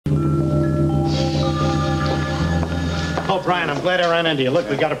Brian, I'm glad I ran into you. Look,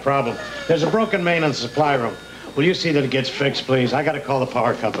 we got a problem. There's a broken main in the supply room. Will you see that it gets fixed, please? I got to call the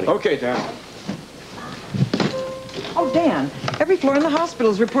power company. Okay, Dan. Oh, Dan, every floor in the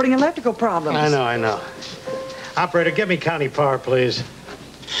hospital is reporting electrical problems. I know. Operator, give me county power, please.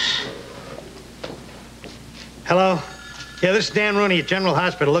 Hello? Yeah, this is Dan Rooney at General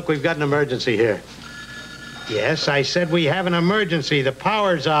Hospital. Look, we've got an emergency here. Yes, I said we have an emergency. The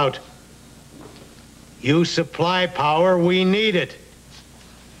power's out. You supply power, we need it.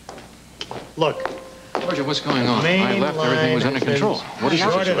 Look. Roger, what's going on? I left, everything was under control. What is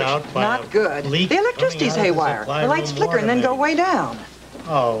your situation? Not good. The electricity's haywire. The lights flicker and then go way down.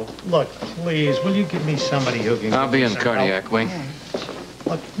 Oh, look, please, will you give me somebody who can... I'll be in cardiac wing.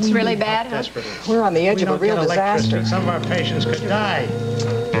 Look, it's really bad, huh? We're on the edge of a real disaster. Some of our patients could die.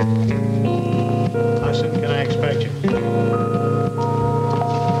 How soon can I expect you?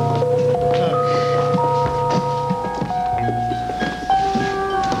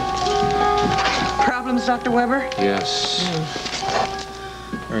 Problems, Dr. Weber? Yes.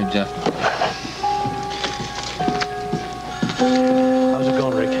 Very definitely. How's it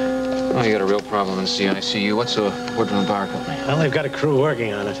going, Rick? Oh, you got a real problem in CICU. What's the word from the power company? Well, they've got a crew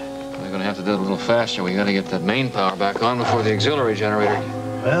working on it. We're going to have to do it a little faster. We got to get that main power back on before the auxiliary generator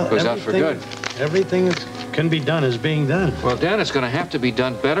goes out for good. Everything that can be done is being done. Well, Dan, it's going to have to be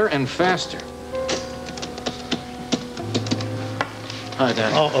done better and faster. Hi,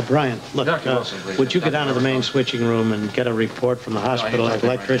 Dan. Oh, Brian, look, Wilson, please. would you go down to the main switching room and get a report from the hospital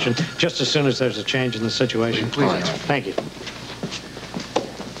electrician just as soon as there's a change in the situation? Please. Thank you.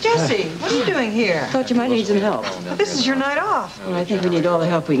 Jessie, what are you doing here? Thought you might need some help. But this is your night off. Well, I think we need all the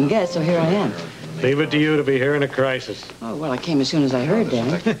help we can get, so here I am. Leave it to you to be here in a crisis. Oh, well, I came as soon as I heard,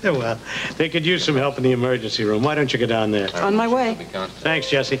 Danny. Well, they could use some help in the emergency room. Why don't you go down there? On my way. Thanks,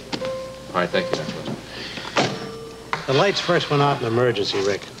 Jessie. All right, thank you, Dr. Wilson. The lights first went out in emergency,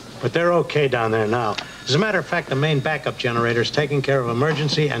 Rick. But they're okay down there now. As a matter of fact, the main backup generator's taking care of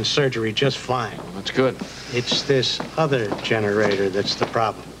emergency and surgery just fine. Well, that's good. It's this other generator that's the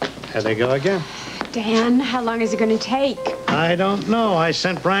problem. There they go again. Dan, how long is it going to take? I don't know. I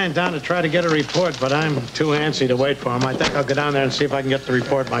sent Brian down to try to get a report, but I'm too antsy to wait for him. I think I'll go down there and see if I can get the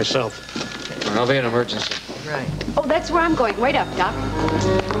report myself. I'll be an emergency. Right. Oh, that's where I'm going. Wait up, Doc.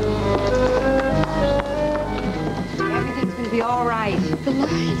 Everything's going to be all right. The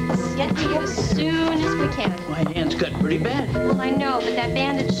lights. Get to you as soon as we can. My hand's got pretty bad. Well, I know, but that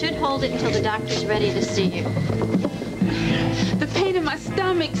bandage should hold it until the doctor's ready to see you. The pain in my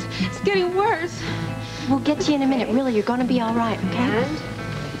stomach's getting worse. We'll get to you in a minute. Really, you're going to be all right, okay?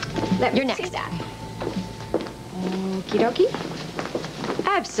 And You're next. okie dokie.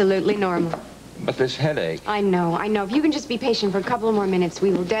 Absolutely normal. But this headache. I know. If you can just be patient for a couple of more minutes,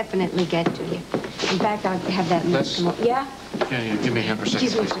 we will definitely get to you. In fact, I'll have that... Yeah? Yeah, give me a hand for a second.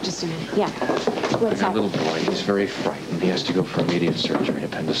 Excuse me for just a minute. Yeah. What's I got up? a little boy. He's very frightened. He has to go for immediate surgery,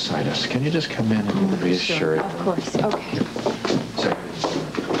 appendicitis. Can you just come in and reassure Sure, him? of course. Okay. Sorry.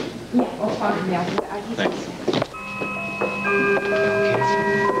 Yeah, pardon me. Thank you.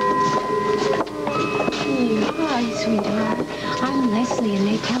 Hi, sweetheart. I'm Lesley, and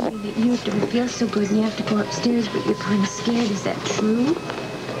they tell me that you don't feel so good and you have to go upstairs, but you're kind of scared. Is that true?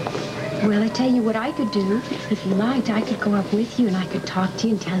 Well, I tell you what I could do. If you liked, I could go up with you, and I could talk to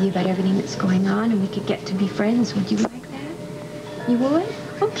you and tell you about everything that's going on, and we could get to be friends. Would you like that? You would?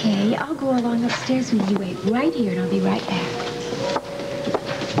 Okay, I'll go along upstairs with you. Wait right here, and I'll be right back.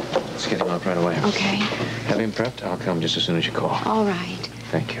 Let's get him up right away. Okay. Have him prepped. I'll come just as soon as you call. All right.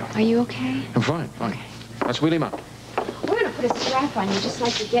 Thank you. Are you okay? I'm fine. Okay. Let's wheel him up. We're going to put a strap on you, just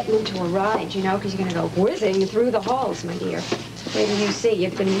like you're getting into a ride, you know, because you're going to go whizzing through the halls, my dear. Wait till you see.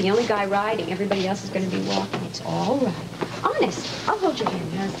 You're going to be the only guy riding. Everybody else is going to be walking. It's all right. Honest. I'll hold your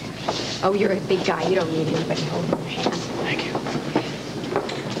hand. How's that? Oh, you're a big guy. You don't need anybody holding your hand. Thank you.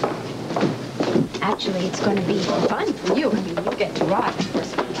 Actually, it's going to be fun for you. I mean, you get to ride. Of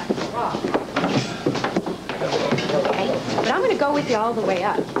course, you have to walk. Okay? But I'm going to go with you all the way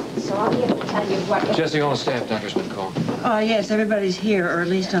up. So I'll be able to tell you what... Jessie, all the staff doctor's been called. Oh, yes, everybody's here, or at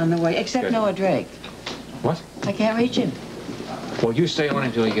least on the way, except Good. Noah Drake. What? I can't reach him. Well, you stay on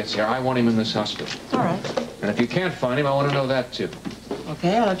until he gets here. I want him in this hospital. All right. And if you can't find him, I want to know that, too.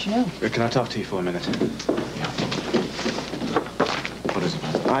 Okay, I'll let you know. Can I talk to you for a minute? What is it,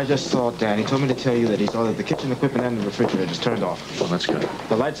 man? I just saw Dan. He told me to tell you that he's ordered the kitchen equipment and the refrigerator is turned off. Well, that's good.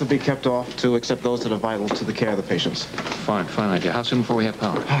 The lights will be kept off, too, except those that are vital to the care of the patients. Fine idea. How soon before we have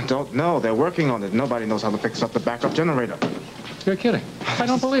power? I don't know. They're working on it. Nobody knows how to fix up the backup generator. You're kidding. I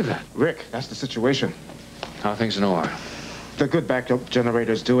don't believe that. Rick, that's the situation. How are things in OR? The good backup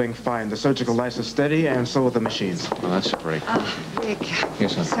generator's doing fine. The surgical lights are steady, and so are the machines. Well, that's great. Rick.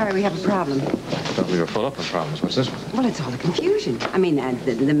 Yes, sir. Sorry, we have a problem. I thought we were full up with problems. What's this one? Well, it's all the confusion. I mean,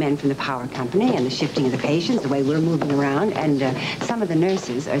 the men from the power company and the shifting of the patients, the way we're moving around, and some of the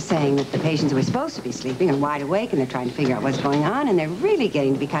nurses are saying that the patients who are supposed to be sleeping are wide awake, and they're trying to figure out what's going on, and they're really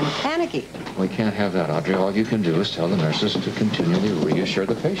getting to be kind of panicky. We can't have that, Audrey. All you can do is tell the nurses to continually reassure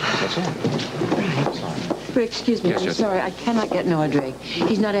the patients. That's all. Right. Rick, excuse me. Yes, I'm Jessie. sorry. I cannot get Noah Drake.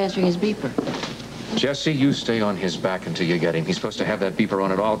 He's not answering his beeper. Jesse, you stay on his back until you get him. He's supposed to have that beeper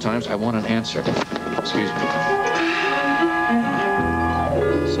on at all times. I want an answer. Excuse me.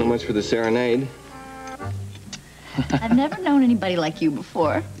 So much for the serenade. I've never known anybody like you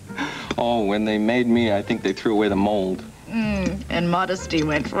before. Oh, when they made me, I think they threw away the mold. And modesty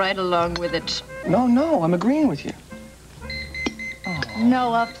went right along with it. No, I'm agreeing with you.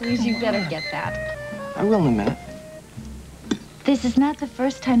 Noah, please, you better get that. I will in a minute. This is not the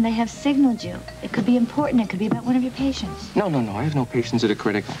first time they have signaled you. It could be important. It could be about one of your patients. No, I have no patients that are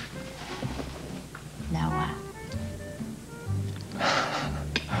critical. Noah.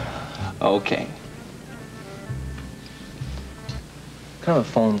 Okay. Can I have a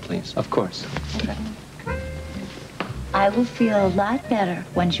phone, please? Of course. Okay. I will feel a lot better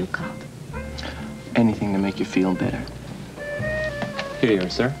once you call. Anything to make you feel better. Here you are,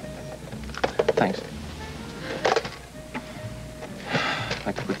 sir. Thanks.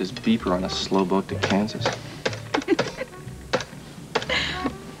 I could put this beeper on a slow boat to Kansas.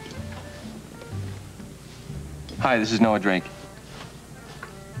 Hi, this is Noah Drake.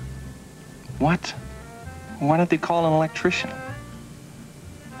 What? Why don't they call an electrician?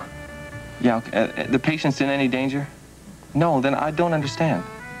 Yeah, okay. The patient's in any danger? No, then I don't understand.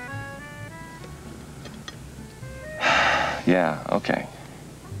 Yeah, okay.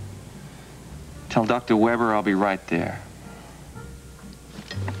 Tell Dr. Weber I'll be right there.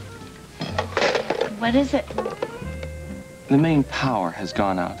 What is it? The main power has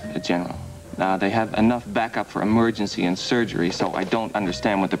gone out at General. Now, they have enough backup for emergency and surgery, so I don't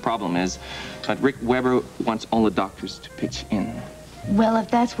understand what the problem is. But Rick Weber wants all the doctors to pitch in. Well,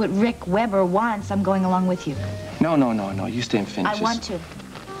 if that's what Rick Weber wants, I'm going along with you. No. You stay and finish. I want to.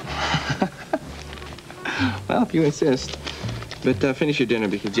 Well, if you insist. But finish your dinner,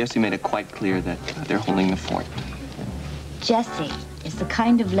 because Jessie made it quite clear that they're holding the fort. Jessie is the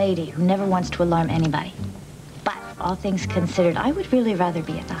kind of lady who never wants to alarm anybody. But all things considered, I would really rather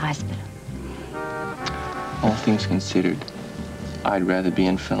be at the hospital. All things considered, I'd rather be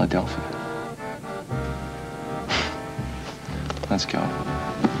in Philadelphia. Let's go. Hey,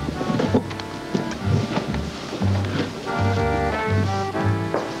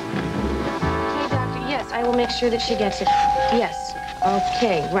 doctor, yes, I will make sure that she gets it. Yes.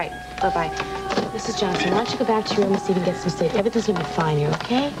 Okay, right. Bye-bye. Mrs. Johnson, why don't you go back to your room and see if you can get some sleep? Everything's gonna be fine here,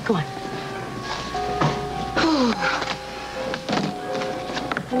 okay? Go on.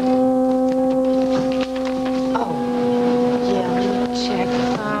 Oh, yeah, let me check.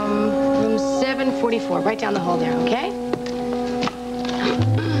 Room 744, right down the hall there, okay?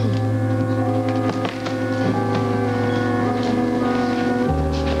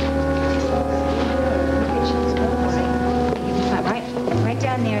 Right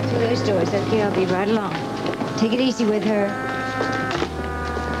down there through those doors. Okay, I'll be right along. Take it easy with her.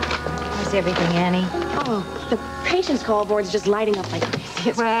 How's everything, Annie? Oh, the patient's call board's just lighting up like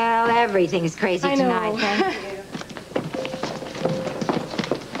crazy. Well, everything's crazy I know. tonight, thank you.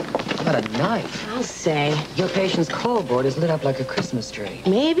 What a knife. I'll say. Your patient's call board is lit up like a Christmas tree.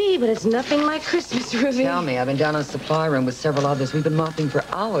 Maybe, but it's nothing like Christmas, Ruby. Tell me, I've been down in the supply room with several others. We've been mopping for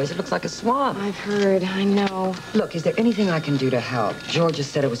hours. It looks like a swamp. I've heard, I know. Look, is there anything I can do to help? George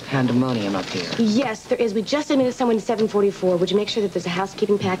just said it was pandemonium up here. Yes, there is. We just admitted someone to 744. Would you make sure that there's a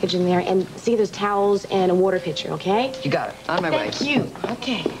housekeeping package in there and see there's towels and a water pitcher, okay? You got it. On my way. Thank you.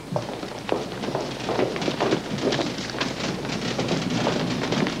 Okay.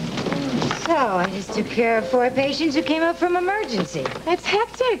 So, I just took care of 4 patients who came up from emergency. It's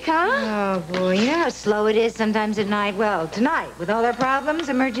hectic, huh? Oh, boy, you know how slow it is sometimes at night. Well, tonight, with all their problems,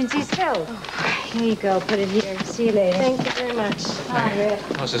 emergency's filled. Here you go. Put it here. See you later. Thank you very much. Bye, Rick.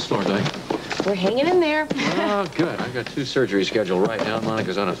 How's this floor, Doc? We're hanging in there. Oh, good. I've got 2 surgeries scheduled right now.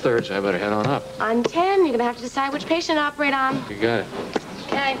 Monica's on a 3rd, so I better head on up. On 10, you're going to have to decide which patient to operate on. You got it.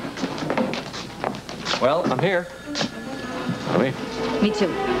 Okay. Well, I'm here. Me? Me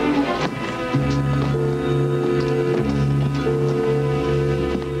too.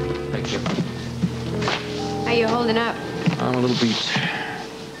 Thank you. How you holding up? I'm a little beat.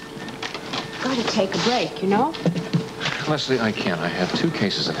 Gotta take a break, you know? Lesley, I can't. I have 2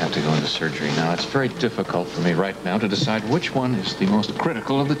 cases that have to go into surgery now. It's very difficult for me right now to decide which one is the most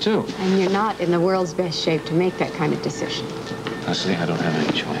critical of the 2. And you're not in the world's best shape to make that kind of decision. Lesley, I don't have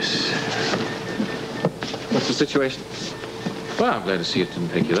any choice. What's the situation? Well, I'm glad to see it didn't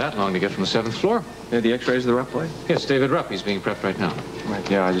take you that long to get from the 7th floor. Yeah, the x-rays of the rough boy? Yes, David Rupp. He's being prepped right now. Right,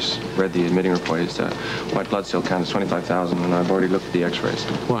 yeah, I just read the admitting report. His white blood cell count is 25,000, and I've already looked at the x-rays.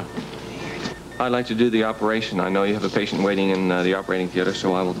 What? I'd like to do the operation. I know you have a patient waiting in the operating theater,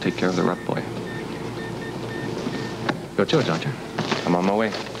 so I will take care of the rough boy. Go to it, Doctor. I'm on my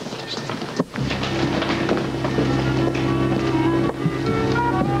way.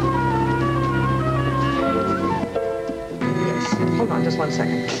 Hold on just 1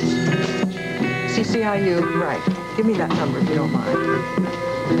 second. CCIU, right. Give me that number if you don't mind.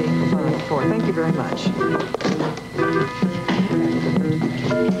 854. Thank you very much.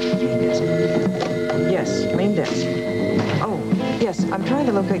 Yes, main desk. Oh, yes, I'm trying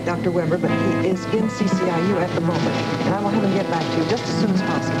to locate Dr. Weber, but he is in CCIU at the moment, and I will have him get back to you just as soon as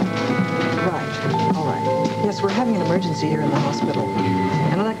possible. Right, all right. Yes, we're having an emergency here in the hospital.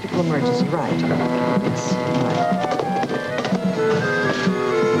 An electrical emergency, right. Yes, right.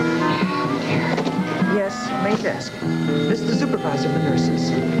 Yes, main desk. This is the supervisor of the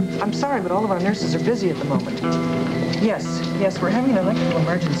nurses. I'm sorry, but all of our nurses are busy at the moment. Yes, we're having an electrical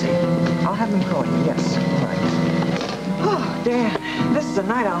emergency. I'll have them call you, yes. All right. Oh, Dan, this is a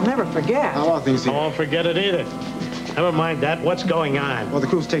night I'll never forget. How are things here? I won't forget it either. Never mind that. What's going on? Well, the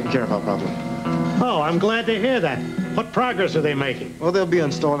crew's taking care of our problem. Oh, I'm glad to hear that. What progress are they making? Well, they'll be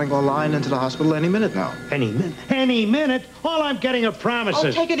installing a line into the hospital any minute now. Any minute? Any minute? All I'm getting are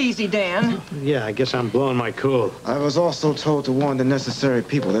promises. Oh, take it easy, Dan. Yeah, I guess I'm blowing my cool. I was also told to warn the necessary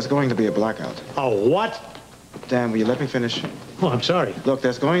people. There's going to be a blackout. Oh, what? Dan, will you let me finish? Oh, I'm sorry. Look,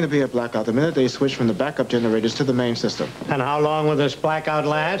 there's going to be a blackout the minute they switch from the backup generators to the main system. And how long will this blackout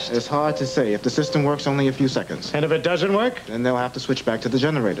last? It's hard to say. If the system works only a few seconds. And if it doesn't work? Then they'll have to switch back to the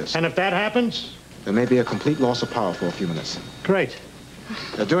generators. And if that happens? There may be a complete loss of power for a few minutes. Great.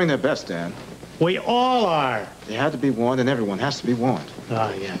 They're doing their best, Dan. We all are. They had to be warned, and everyone has to be warned.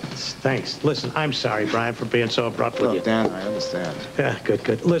 Oh, yeah. Thanks. Listen, I'm sorry, Brian, for being so abrupt with you. Look, Dan, I understand. Yeah,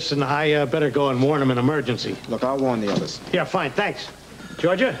 good. Listen, I better go and warn them in emergency. Look, I'll warn the others. Yeah, fine, thanks.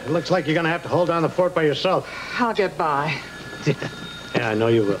 Georgia, it looks like you're going to have to hold down the fort by yourself. I'll get by. Yeah, I know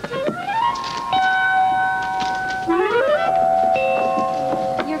you will.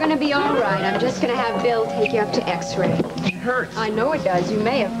 You're going to be all right. I'm just going to have Bill take you up to X-ray. It hurts. I know it does. You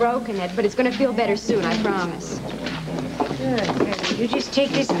may have broken it, but it's going to feel better soon, I promise. Good. You just take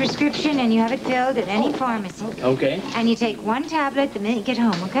this prescription and you have it filled at any pharmacy. Okay. And you take 1 tablet the minute you get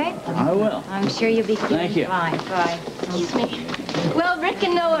home, okay? I will. I'm sure you'll be feeling Thank you. fine. Bye. Excuse me. Well, Rick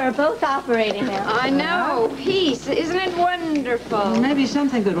and Noah are both operating now. I know. Peace. Isn't it wonderful? Well, maybe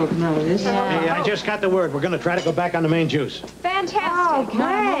something good will come out of this. Hey, I just got the word. We're going to try to go back on the main juice. Fantastic. Oh,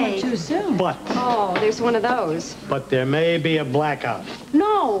 Not a moment great. too soon. But Oh, there's one of those. there may be a blackout.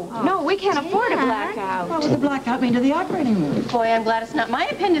 No, we can't afford a blackout. What would the blackout mean to the operating room? Boy, I'm glad it's not my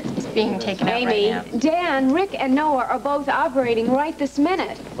appendix that's being taken out right Amy, now. Dan, Rick, and Noah are both operating right this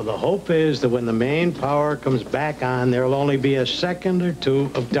minute. Well, the hope is that when the main power comes back on, there'll only be a second or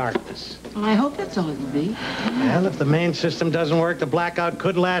 2 of darkness. Well, I hope that's all it will be. Well, if the main system doesn't work, the blackout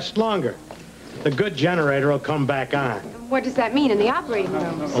could last longer. The good generator will come back on. What does that mean in the operating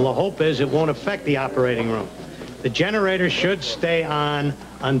room? Well, the hope is it won't affect the operating room. The generator should stay on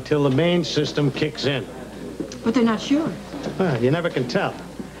until the main system kicks in. But they're not sure. Well, you never can tell.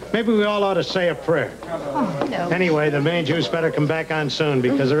 Maybe we all ought to say a prayer. Oh, no. Anyway, the main juice better come back on soon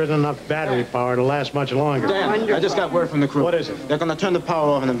because there isn't enough battery power to last much longer. Dan, I just got word from the crew. What is it? They're going to turn the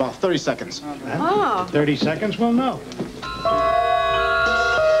power off in about 30 seconds. Oh. 30 seconds? Well, no.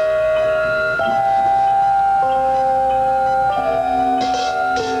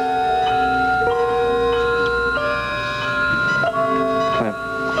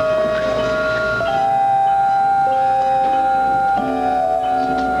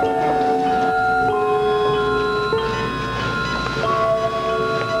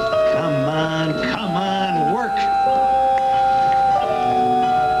 Come on, work.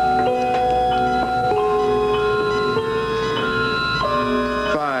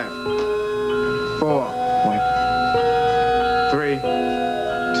 5, 4, 3,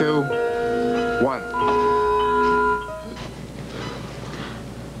 2, 1.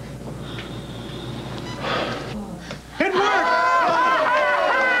 It worked!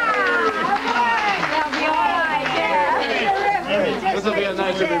 This will be a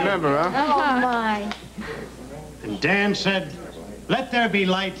night to remember, huh? Oh, my. And Dan said, "Let there be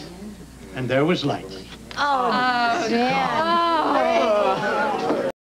light," and there was light. Oh, Dan.